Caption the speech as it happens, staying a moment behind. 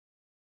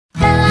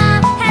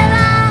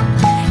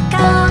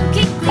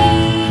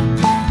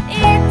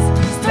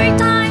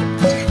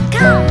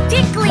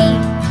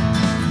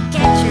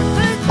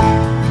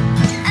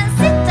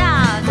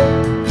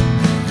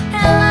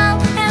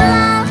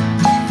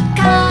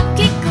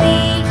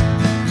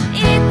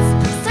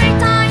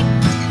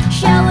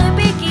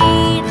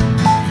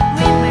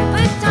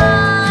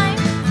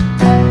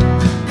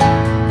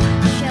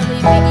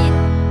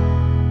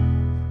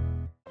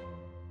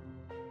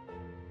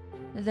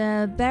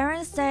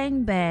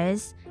Berenstain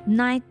Bears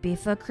night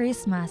before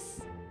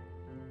Christmas.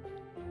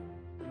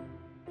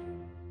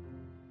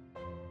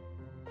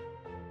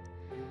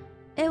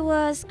 It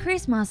was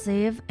Christmas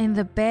Eve in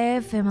the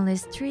Bear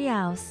family's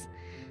treehouse,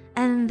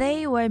 and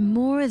they were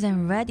more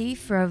than ready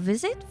for a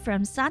visit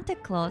from Santa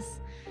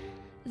Claus.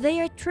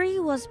 Their tree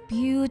was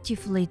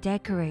beautifully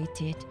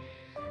decorated.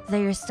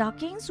 Their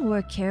stockings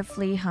were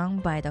carefully hung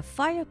by the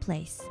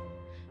fireplace.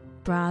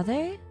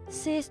 Brother,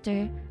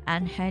 sister,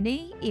 and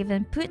Honey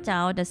even put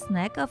out a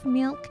snack of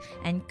milk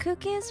and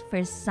cookies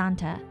for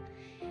Santa.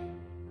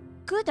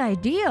 "Good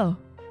idea,"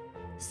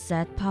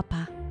 said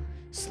Papa.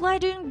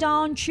 "Sliding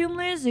down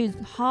chimneys is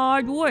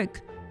hard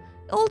work.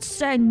 Old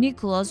Saint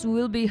Nicholas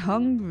will be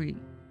hungry."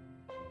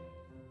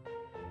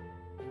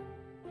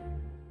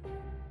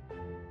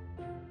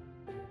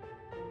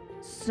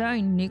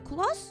 "Saint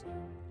Nicholas?"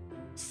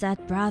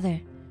 said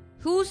Brother.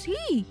 "Who's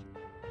he?"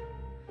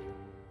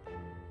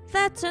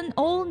 "That's an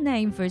old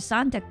name for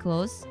Santa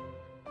Claus,"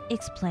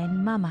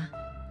 explained Mama.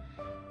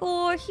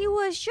 "Or he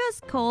was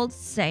just called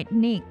Saint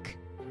Nick."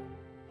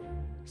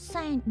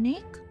 "Saint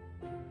Nick?"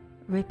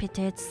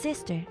 repeated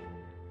Sister.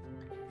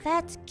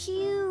 "That's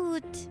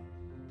cute."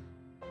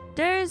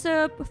 "There's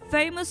a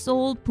famous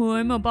old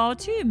poem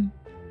about him,"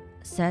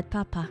 said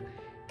Papa,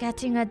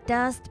 getting a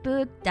dust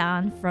book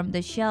down from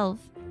the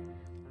shelf.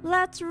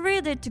 "Let's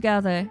read it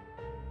together."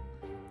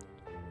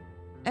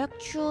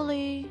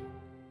 "Actually,"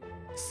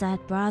 said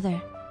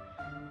Brother,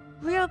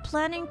 "we are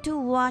planning to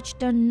watch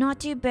the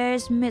Naughty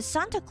Bears meet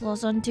Santa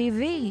Claus on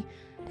TV.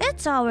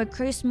 It's our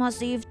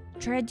Christmas Eve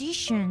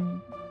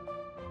tradition."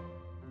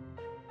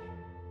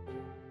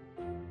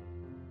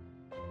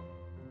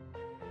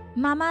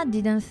 Mama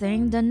didn't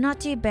think the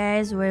Naughty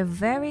Bears were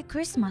very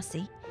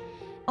Christmassy.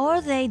 All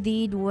they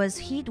did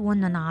was hit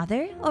one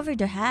another over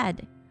the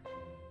head.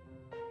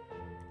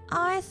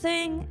 "I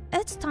think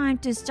it's time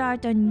to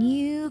start a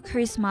new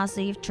Christmas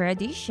Eve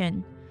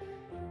tradition,"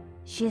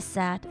 she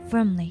said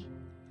firmly.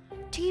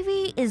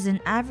 "TV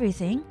isn't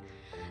everything.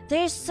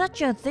 There's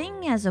such a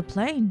thing as a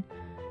plain,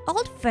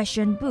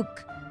 old-fashioned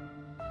book."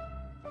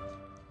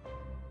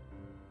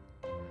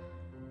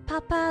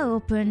 Papa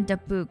opened the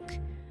book,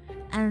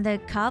 and the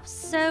cubs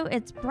saw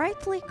its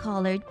brightly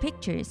colored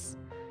pictures.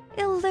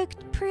 It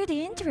looked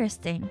pretty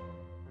interesting.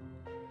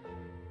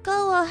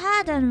 "Go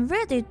ahead and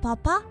read it,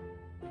 Papa,"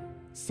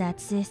 said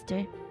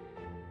Sister.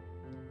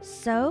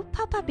 So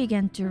Papa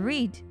began to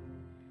read.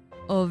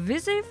 "A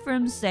visit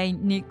from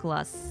Saint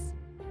Nicholas."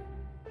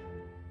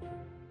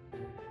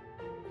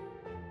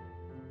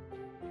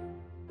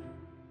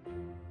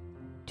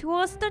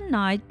 "'Twas the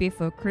night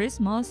before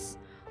Christmas,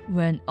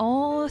 when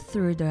all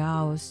through the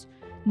house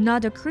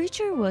not a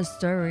creature was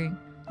stirring,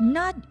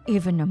 not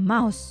even a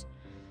mouse.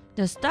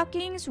 The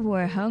stockings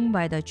were hung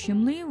by the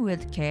chimney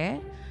with care,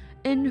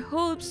 in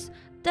hopes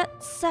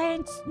that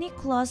Saint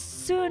Nicholas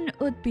soon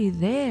would be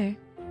there.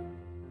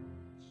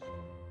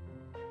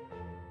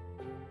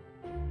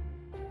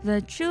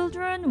 The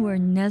children were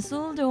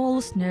nestled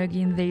all snug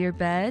in their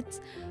beds,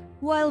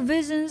 while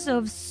visions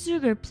of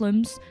sugar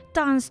plums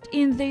danced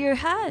in their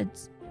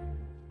heads.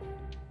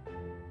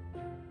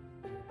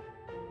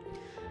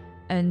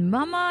 And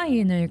Mama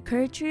in her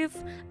kerchief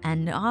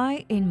and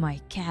I in my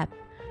cap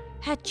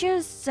had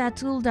just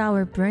settled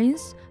our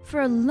brains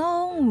for a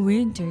long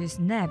winter's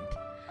nap,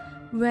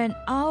 when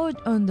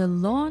out on the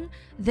lawn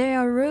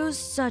there arose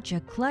such a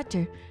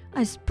clatter,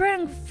 I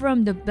sprang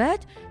from the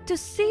bed to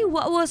see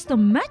what was the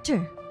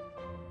matter.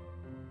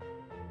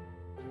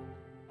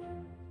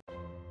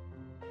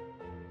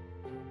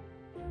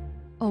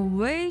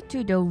 Away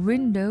to the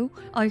window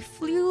I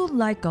flew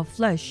like a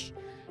flash,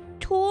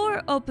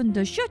 tore open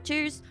the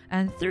shutters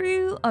and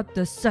threw up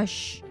the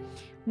sash,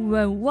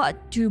 when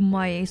what to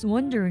my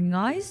wondering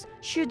eyes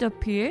should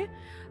appear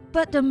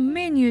but a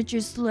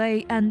miniature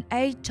sleigh and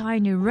 8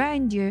 tiny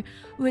reindeer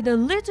with a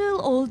little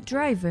old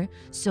driver,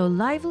 so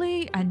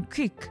lively and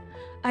quick,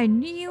 I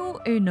knew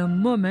in a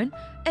moment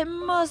it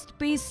must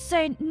be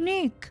Saint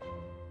Nick.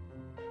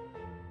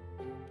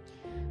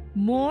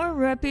 More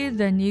rapid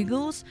than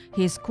eagles,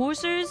 his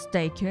coursers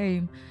they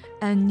came,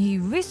 and he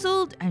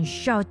whistled and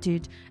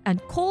shouted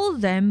and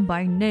called them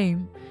by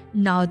name.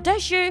 Now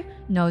Dasher,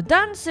 now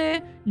Dancer,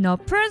 now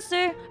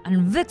Prancer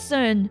and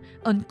Vixen,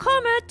 on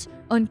Comet,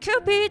 on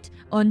Cupid,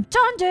 on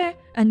Thunder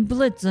and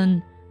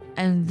Blitzen.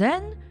 And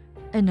then,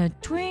 in a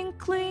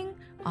twinkling,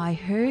 I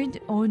heard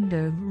on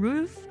the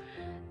roof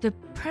the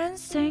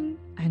prancing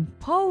and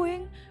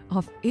pawing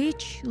of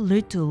each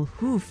little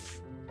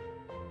hoof.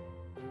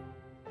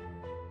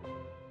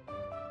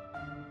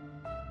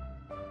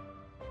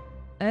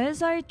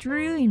 As I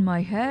drew in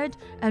my head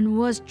and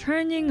was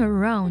turning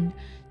around,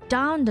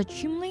 down the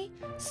chimney,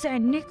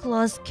 Saint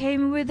Nicholas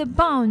came with a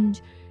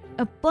bound,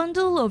 a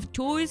bundle of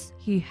toys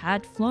he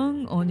had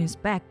flung on his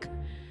back,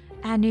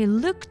 and he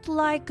looked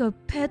like a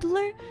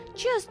peddler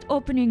just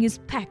opening his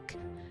pack.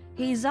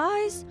 His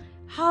eyes,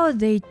 how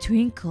they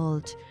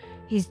twinkled!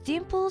 His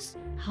dimples,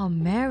 how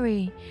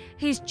merry!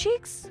 His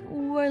cheeks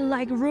were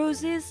like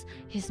roses,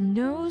 his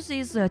nose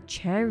is a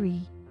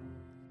cherry.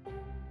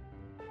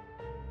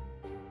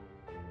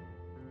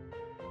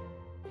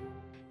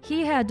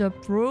 He had a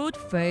broad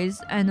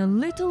face and a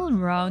little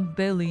round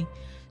belly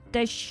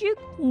that shook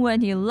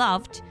when he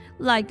laughed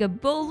like a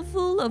bowl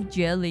full of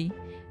jelly.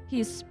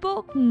 He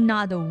spoke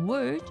not a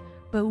word,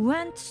 but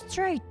went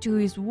straight to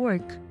his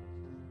work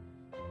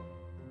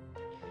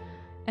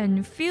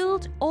and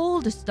filled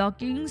all the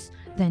stockings,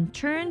 then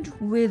turned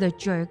with a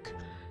jerk,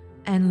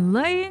 and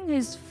laying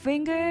his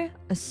finger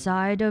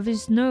aside of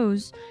his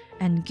nose,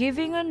 and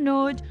giving a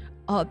nod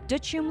up the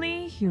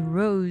chimney, he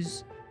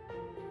rose.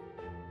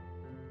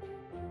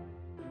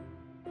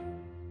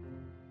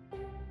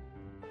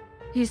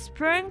 He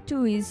sprang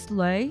to his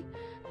sleigh,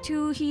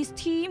 to his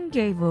team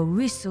gave a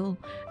whistle,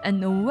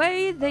 and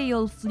away they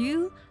all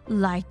flew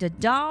like the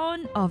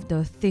down of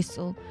the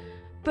thistle.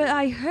 But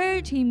I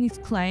heard him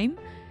exclaim,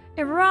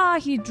 ere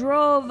he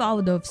drove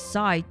out of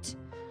sight,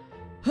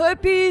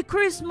 "Happy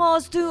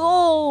Christmas to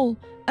all,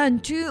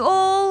 and to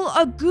all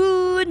a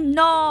good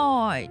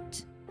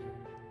night."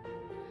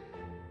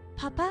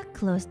 Papa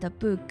closed the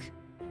book.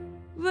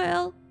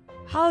 "Well,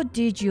 how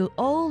did you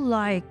all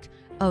like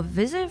a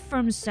visit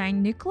from St.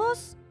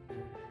 Nicholas?"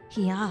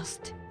 he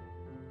asked.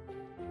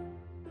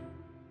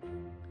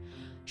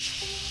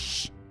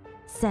 "Shh,"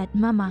 said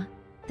Mama.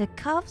 The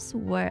cubs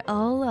were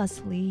all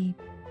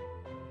asleep.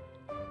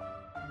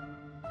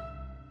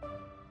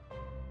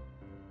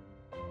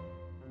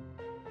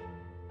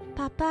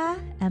 Papa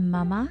and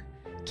Mama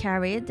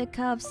carried the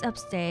cubs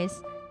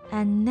upstairs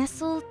and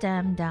nestled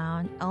them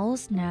down all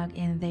snug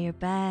in their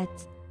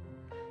beds.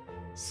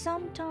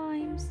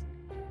 "Sometimes,"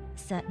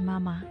 said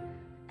Mama,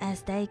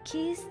 as they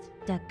kissed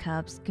the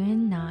cubs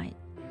good night,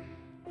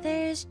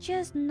 "there's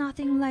just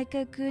nothing like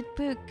a good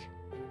book."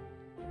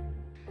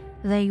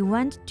 They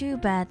went to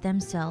bed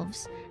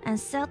themselves and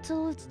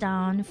settled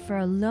down for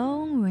a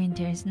long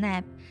winter's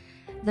nap.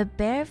 The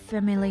bear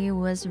family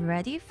was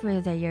ready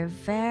for their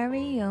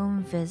very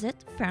own visit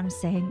from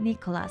St.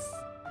 Nicholas.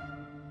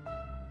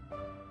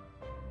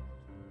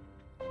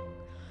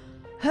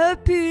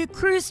 "Happy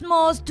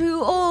Christmas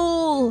to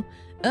all,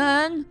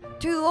 and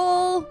to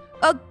all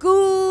a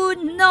good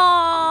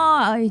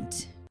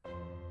night."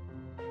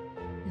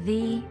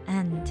 The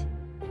end.